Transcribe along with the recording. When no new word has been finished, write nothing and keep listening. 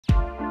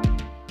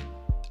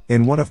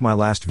In one of my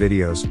last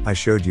videos, I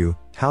showed you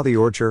how the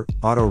Ortur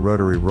Auto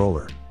Rotary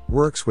Roller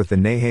works with the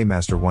Neje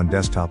Master 1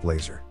 desktop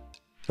laser.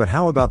 But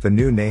how about the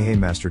new Neje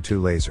Master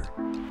 2 laser?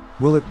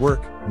 Will it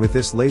work with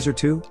this laser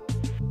too?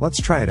 Let's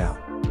try it out.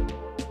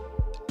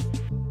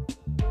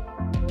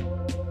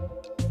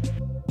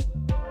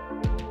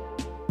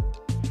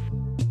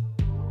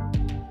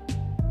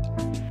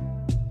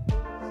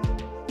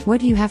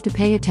 What do you have to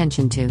pay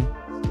attention to?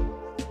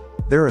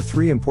 There are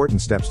 3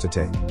 important steps to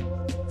take.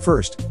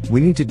 First,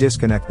 we need to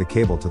disconnect the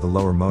cable to the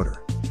lower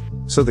motor.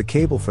 So the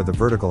cable for the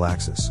vertical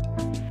axis.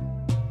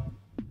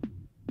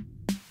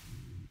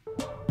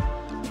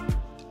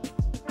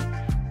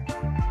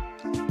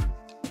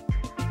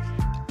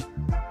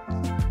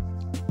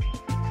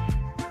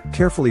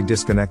 Carefully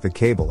disconnect the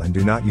cable and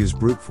do not use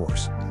brute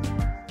force.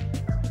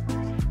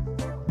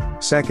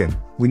 Second,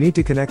 we need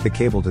to connect the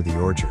cable to the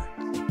Ortur.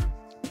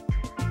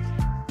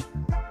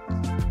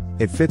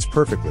 It fits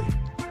perfectly.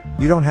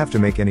 You don't have to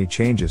make any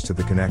changes to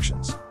the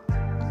connections.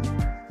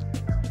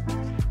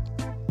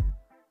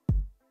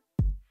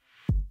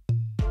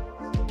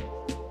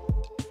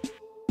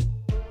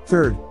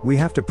 Third, we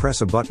have to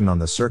press a button on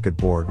the circuit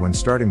board when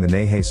starting the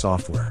Neje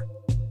software.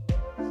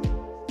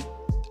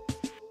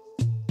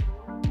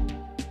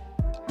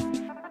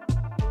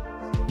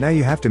 Now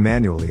you have to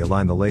manually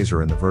align the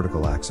laser in the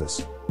vertical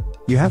axis.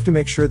 You have to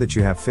make sure that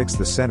you have fixed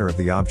the center of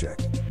the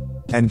object.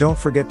 And don't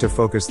forget to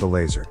focus the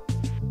laser.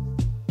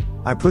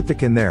 I put the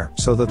can there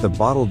so that the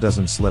bottle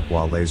doesn't slip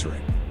while lasering.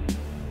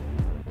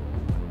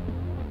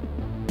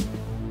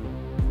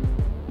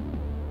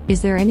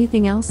 Is there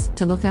anything else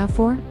to look out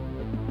for?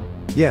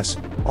 Yes,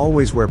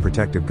 always wear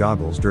protective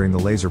goggles during the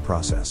laser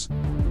process.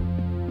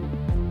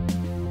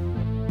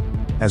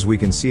 As we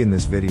can see in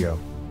this video,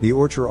 the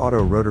Ortur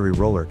Auto Rotary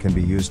Roller can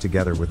be used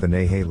together with the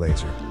Neje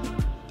laser.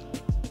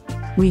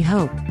 We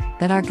hope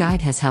that our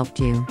guide has helped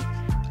you.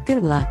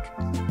 Good luck!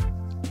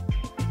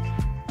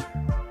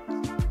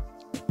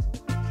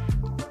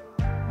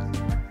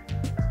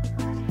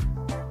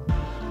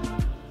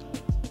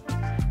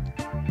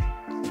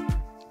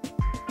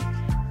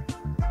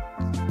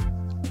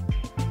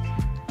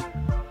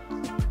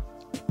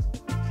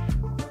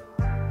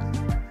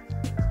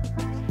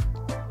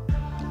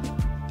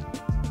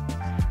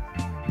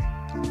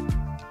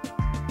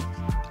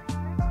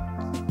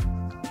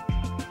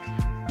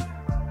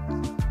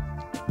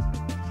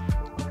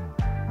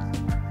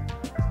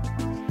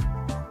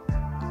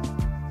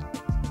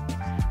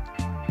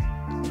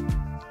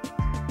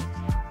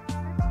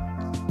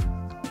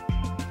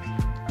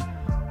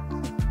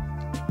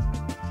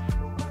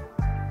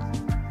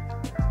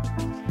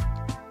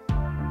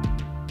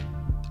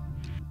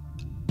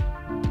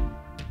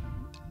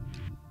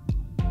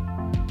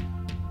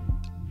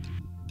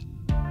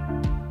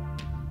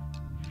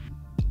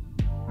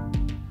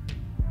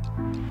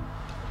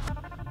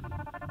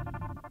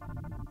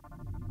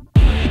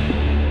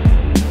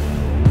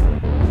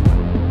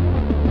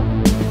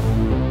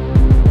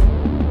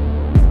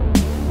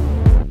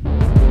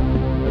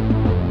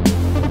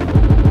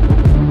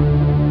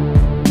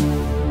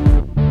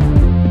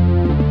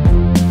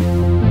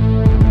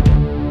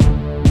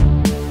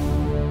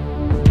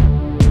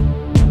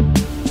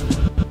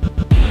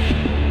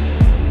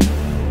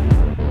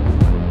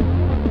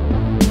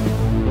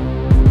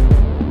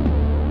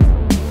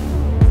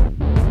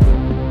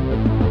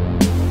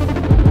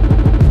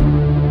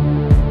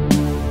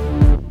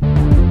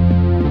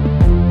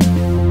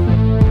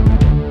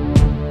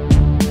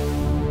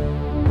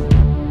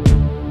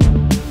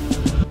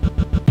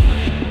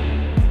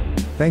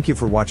 Thank you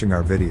for watching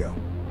our video.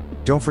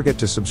 Don't forget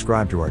to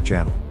subscribe to our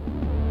channel.